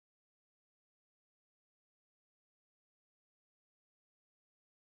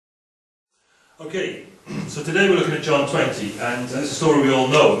Okay, so today we're looking at John 20, and it's a story we all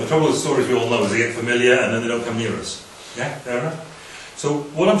know. And the trouble with stories we all know is they get familiar and then they don't come near us. Yeah, fair enough? So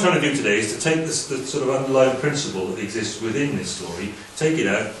what I'm trying to do today is to take this, the sort of underlying principle that exists within this story, take it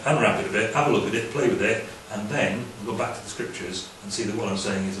out, unwrap it a bit, have a look at it, play with it, and then we'll go back to the scriptures and see that what I'm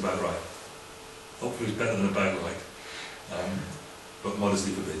saying is about right. Hopefully it's better than about right. But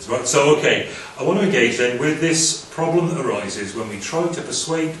modesty forbids. Right, so okay, I want to engage then with this problem that arises when we try to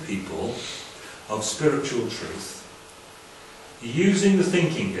persuade people of spiritual truth using the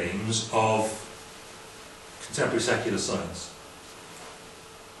thinking games of contemporary secular science.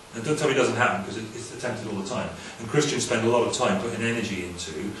 And don't tell me it doesn't happen, because it's attempted all the time. And Christians spend a lot of time putting energy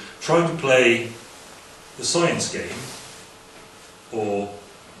into trying to play the science game or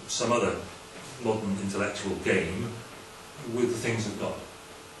some other modern intellectual game with the things of God.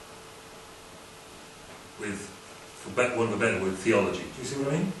 With, for want of a better word, theology. Do you see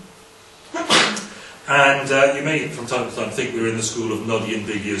what I mean? And you may from time to time think we're in the school of noddy and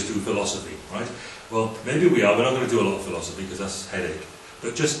big ears do philosophy, right? Well, maybe we are. We're not going to do a lot of philosophy because that's a headache.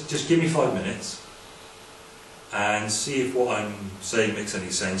 But just give me 5 minutes and see if what I'm saying makes any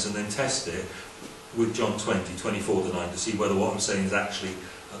sense, and then test it with John 20, 24 to 9 to see whether what I'm saying is actually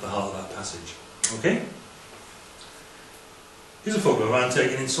at the heart of that passage. Okay? Here's a photo of a man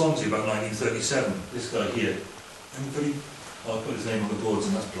taken in Swansea about 1937. This guy here. Anybody? Oh, I put his name on the boards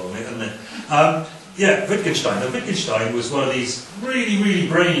and that's blown it, hasn't it? Yeah, Wittgenstein. Now, Wittgenstein was one of these really, really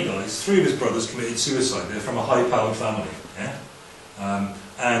brainy guys. 3 of his brothers committed suicide. They're from a high-powered family.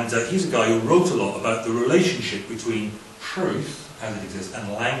 Yeah? He's a guy who wrote a lot about the relationship between truth, as it exists,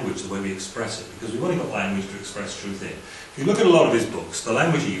 and language, the way we express it. Because we've only got language to express truth in. If you look at a lot of his books, the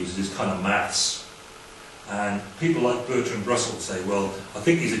language he uses is kind of maths. And people like Bertrand Russell say, well, I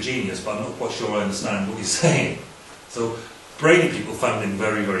think he's a genius, but I'm not quite sure I understand what he's saying. So, brainy people found him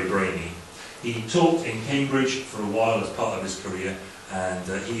very, very brainy. He taught in Cambridge for a while as part of his career, and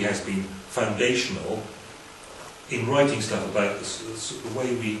he has been foundational in writing stuff about the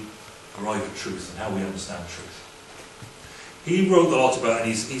way we arrive at truth and how we understand truth. He wrote a lot about,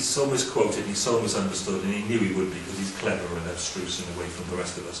 and he's so misquoted, he's so misunderstood, and he knew he would be because he's clever and abstruse in a way from the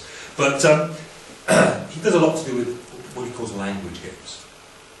rest of us. But he does a lot to do with what he calls language games.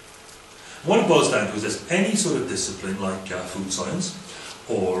 What it boils down to is this: any sort of discipline like food science,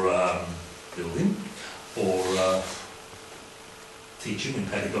 or building, or teaching and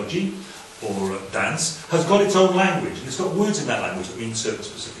pedagogy, or dance, has got its own language, and it's got words in that language that mean certain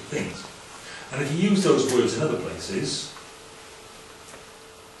specific things. And if you use those words in other places,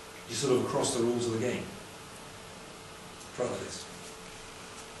 you sort of cross the rules of the game. Try this.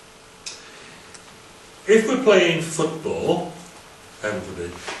 If we're playing football, heaven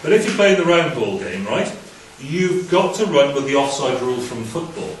forbid, but if you're playing the round ball game, right, you've got to run with the offside rule from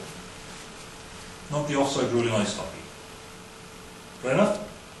football, not the offside rule in ice hockey. Fair enough?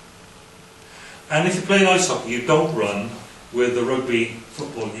 And if you're playing ice hockey, you don't run with the rugby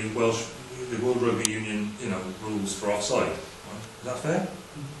football, the World Rugby Union, rules for offside. Right? Is that fair?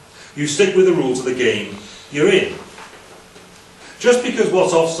 You stick with the rules of the game you're in. Just because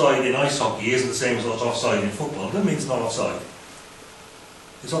what's offside in ice hockey isn't the same as what's offside in football, doesn't mean it's not offside.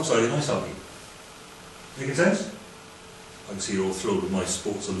 It's offside in ice hockey. Making sense? I can see you're all thrilled with my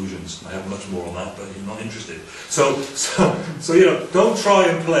sports illusions. I have much more on that, but you're not interested. So don't try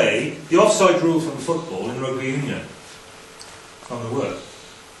and play the offside rule from football in rugby union. It's not going to work.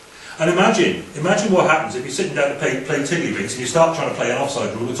 And imagine what happens if you're sitting down to play tiddlywinks and you start trying to play an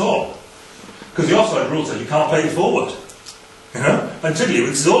offside rule at all. Because the offside rule says you can't play it forward. And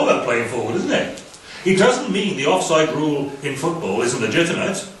tiddlywinks is all about playing forward, isn't it? It doesn't mean the offside rule in football isn't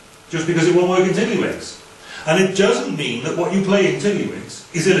legitimate just because it won't work in tiddlywinks. And it doesn't mean that what you play in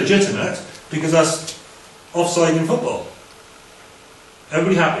tiddlywinks is illegitimate because that's offside in football.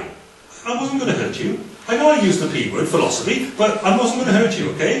 Everybody happy? I wasn't going to hurt you. I know I used the P word, philosophy, but I wasn't going to hurt you,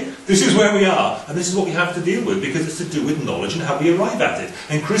 okay? This is where we are, and this is what we have to deal with, because it's to do with knowledge and how we arrive at it.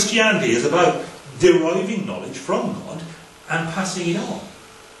 And Christianity is about deriving knowledge from God and passing it on.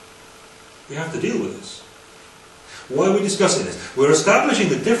 We have to deal with this. Why are we discussing this? We're establishing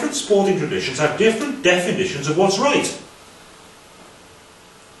that different sporting traditions have different definitions of what's right.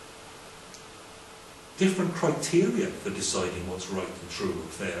 Different criteria for deciding what's right and true and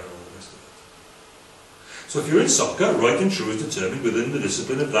fair and all the rest of it. So if you're in soccer, right and true is determined within the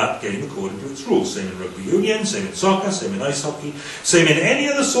discipline of that game according to its rules. Same in rugby union, same in soccer, same in ice hockey, same in any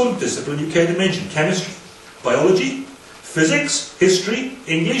other sort of discipline you care to mention. Chemistry, biology, physics, history,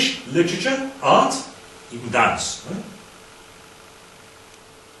 English, literature, art, even dance. Right?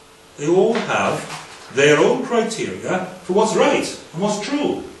 They all have their own criteria for what's right and what's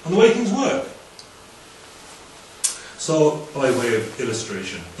true and the way things work. So, by way of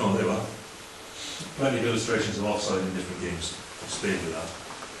illustration, oh, there we are. Plenty of illustrations of offside in different games. I'll spare you that.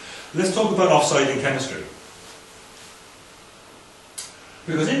 Let's talk about offside in chemistry.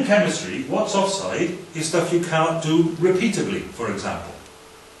 Because in chemistry, what's offside is stuff you can't do repeatedly, for example.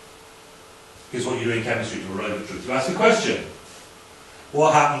 Here's what you do in chemistry to arrive at truth. You ask a question.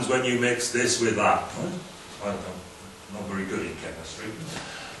 What happens when you mix this with that? Well, I'm not very good in chemistry.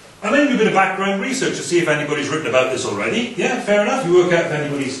 And then you do a bit of background research to see if anybody's written about this already. Yeah, fair enough. You work out if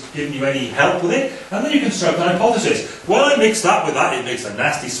anybody's given you any help with it. And then you construct an hypothesis. Well, I mix that with that, it makes a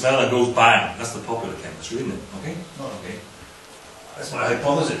nasty smell and goes bang. That's the popular chemistry, isn't it? Okay? Not okay. That's my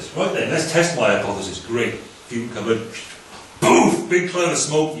hypothesis. Right then, let's test my hypothesis. Great. Fume cupboard. Poof! Big cloud of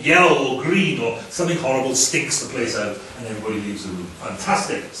smoke, yellow or green or something horrible stinks the place out and everybody leaves the room.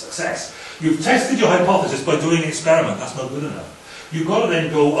 Fantastic. Success. You've tested your hypothesis by doing an experiment. That's not good enough. You've got to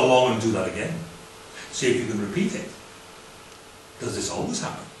then go along and do that again. See if you can repeat it. Does this always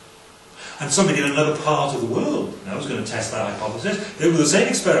happen? And somebody in another part of the world now is going to test that hypothesis. They do the same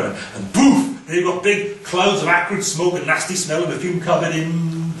experiment and poof! They've got big clouds of acrid smoke and nasty smell in a fume cupboard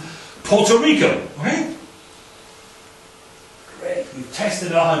in Puerto Rico. Okay? Great. We've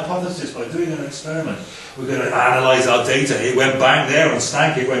tested our hypothesis by doing an experiment. We're going to analyse our data. It went bang there and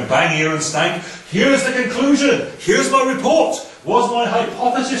stank. It went bang here and stank. Here's the conclusion. Here's my report. Was my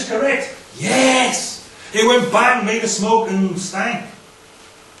hypothesis correct? Yes! It went bang, made a smoke and stank.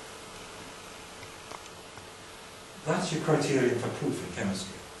 That's your criterion for proof in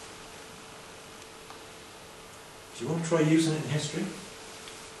chemistry. Do you want to try using it in history?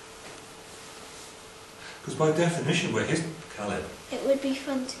 Because by definition we're history. Caleb. It would be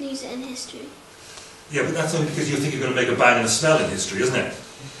fun to use it in history. Yeah, but that's only because you think you're going to make a bang and a smell in history, isn't it?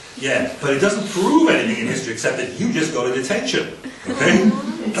 Yeah, but it doesn't prove anything in history except that you just got a detention. Okay?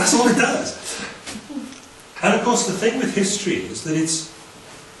 That's all it does. And of course the thing with history is that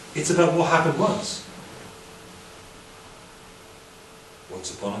it's about what happened once.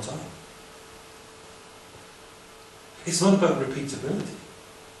 Once upon a time. It's not about repeatability.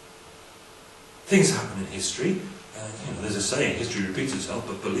 Things happen in history. There's a saying, history repeats itself,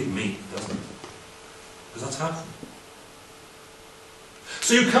 but believe me, it doesn't. Because that's happened.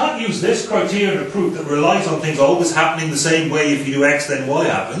 So you can't use this criterion of proof that relies on things always happening the same way. If you do X, then Y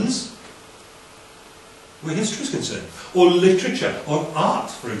happens. Where history is concerned. Or literature, or art,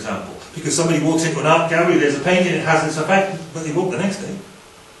 for example. Because somebody walks into an art gallery, there's a painting, it has this effect, but they won't the next day.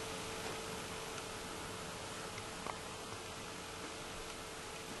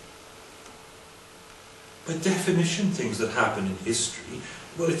 By definition, things that happen in history,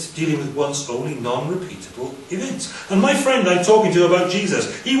 well, it's dealing with once only non-repeatable events. And my friend I'm talking to about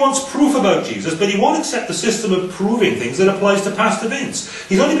Jesus, he wants proof about Jesus, but he won't accept the system of proving things that applies to past events.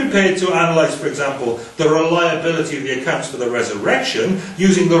 He's only prepared to analyse, for example, the reliability of the accounts for the resurrection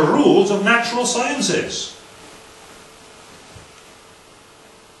using the rules of natural sciences,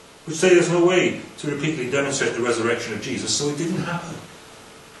 which say there's no way to repeatedly demonstrate the resurrection of Jesus, so it didn't happen.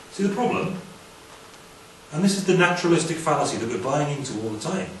 See the problem? And this is the naturalistic fallacy that we're buying into all the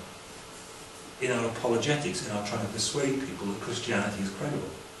time in our apologetics, in our trying to persuade people that Christianity is credible.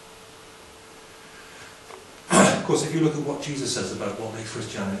 Of course, if you look at what Jesus says about what makes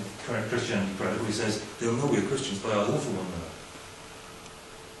Christianity credible, he says, they'll know we're Christians by our love for one another.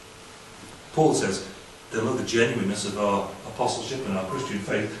 Paul says, they'll know the genuineness of our apostleship and our Christian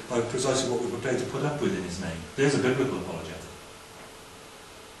faith by precisely what we're prepared to put up with in his name. There's a biblical apologetic.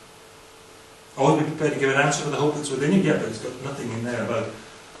 Or be prepared to give an answer for the hope that's within you, yeah, but it's got nothing in there about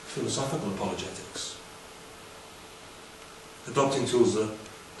philosophical apologetics. Adopting tools that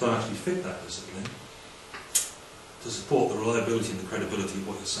don't actually fit that discipline to support the reliability and the credibility of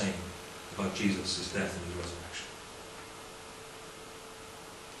what you're saying about Jesus, his death and his resurrection.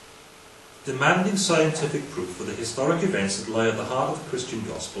 Demanding scientific proof for the historic events that lie at the heart of the Christian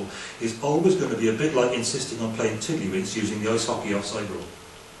gospel is always going to be a bit like insisting on playing tiddlywinks using the ice hockey offside rule.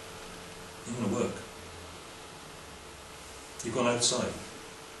 It's not going to work. You've gone outside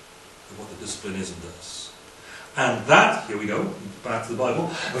of what the discipline is and does. And that, here we go, back to the Bible,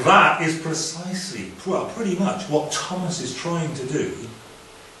 that is precisely, well, pretty much what Thomas is trying to do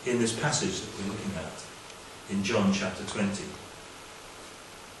in this passage that we're looking at in John chapter 20.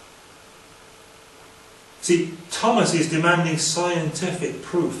 See, Thomas is demanding scientific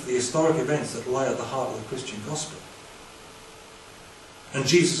proof of the historic events that lie at the heart of the Christian gospel. And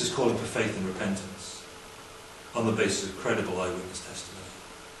Jesus is calling for faith and repentance on the basis of credible eyewitness testimony.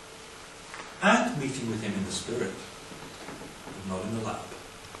 And meeting with him in the Spirit, but not in the lab.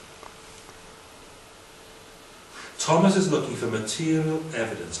 Thomas is looking for material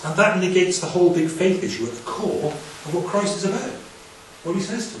evidence, and that negates the whole big faith issue at the core of what Christ is about, what he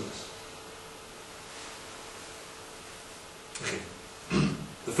says to us. Okay.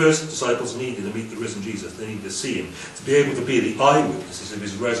 The first disciples needed to meet the risen Jesus. They needed to see him, to be able to be the eyewitnesses of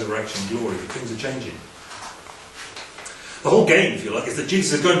his resurrection glory, that things are changing. The whole game, if you like, is that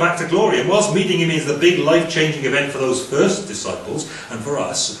Jesus is going back to glory, and whilst meeting him is the big life-changing event for those first disciples, and for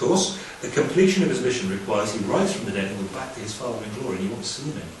us, of course, the completion of his mission requires he rise from the dead and go back to his Father in glory, and you won't see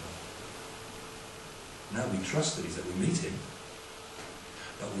him anymore. Now we trust that we meet him,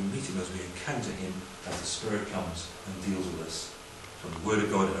 but we meet him as we encounter him as the Spirit comes and deals with us from the Word of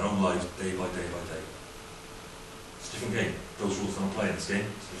God in our own lives, day by day by day. It's a different game. Those rules don't play in this game.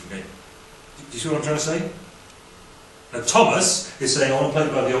 It's a different game. Do you see what I'm trying to say? Now Thomas is saying, I want to play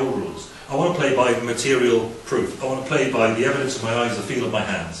by the old rules. I want to play by material proof. I want to play by the evidence of my eyes, the feel of my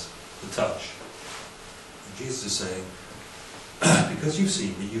hands, the touch. And Jesus is saying, because you've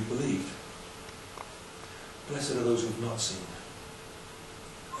seen me, you've believed. Blessed are those who have not seen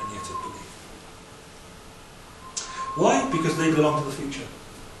and yet have believed. Why? Because they belong to the future.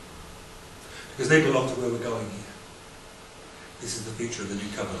 Because they belong to where we're going here. This is the future of the new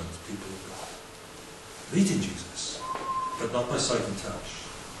covenant, people of God. Meeting Jesus, but not by sight and touch,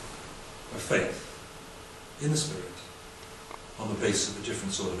 by faith, in the Spirit, on the basis of a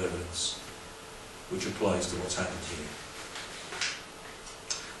different sort of evidence, which applies to what's happened here.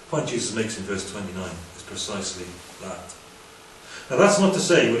 The point Jesus makes in verse 29 is precisely that. Now that's not to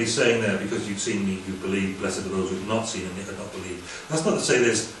say what he's saying there, because you've seen me, you've believed, blessed are those who have not seen and yet have not believed. That's not to say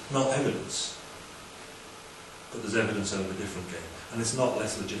there's not evidence, but there's evidence out of a different game. And it's not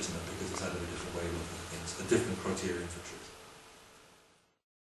less legitimate because it's out of a different way of looking at things, a different criterion for truth.